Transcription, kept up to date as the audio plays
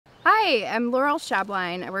Hi, I'm Laurel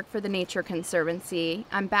Schablein. I work for the Nature Conservancy.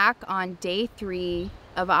 I'm back on day 3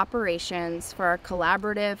 of operations for our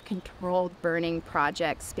collaborative controlled burning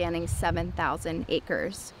project spanning 7,000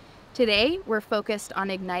 acres. Today, we're focused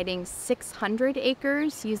on igniting 600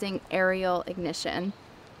 acres using aerial ignition.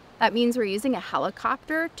 That means we're using a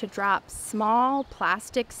helicopter to drop small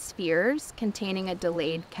plastic spheres containing a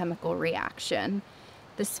delayed chemical reaction.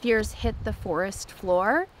 The spheres hit the forest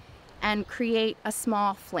floor and create a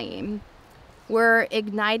small flame. We're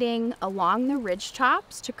igniting along the ridge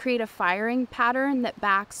tops to create a firing pattern that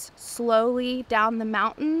backs slowly down the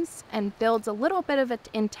mountains and builds a little bit of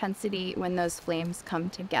intensity when those flames come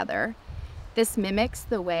together. This mimics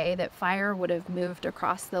the way that fire would have moved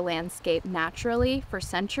across the landscape naturally for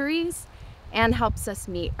centuries and helps us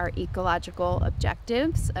meet our ecological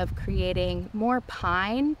objectives of creating more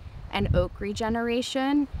pine and oak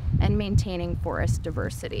regeneration and maintaining forest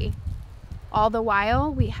diversity. All the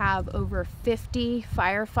while, we have over 50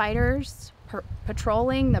 firefighters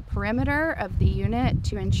patrolling the perimeter of the unit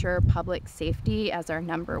to ensure public safety as our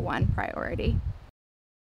 #1 priority.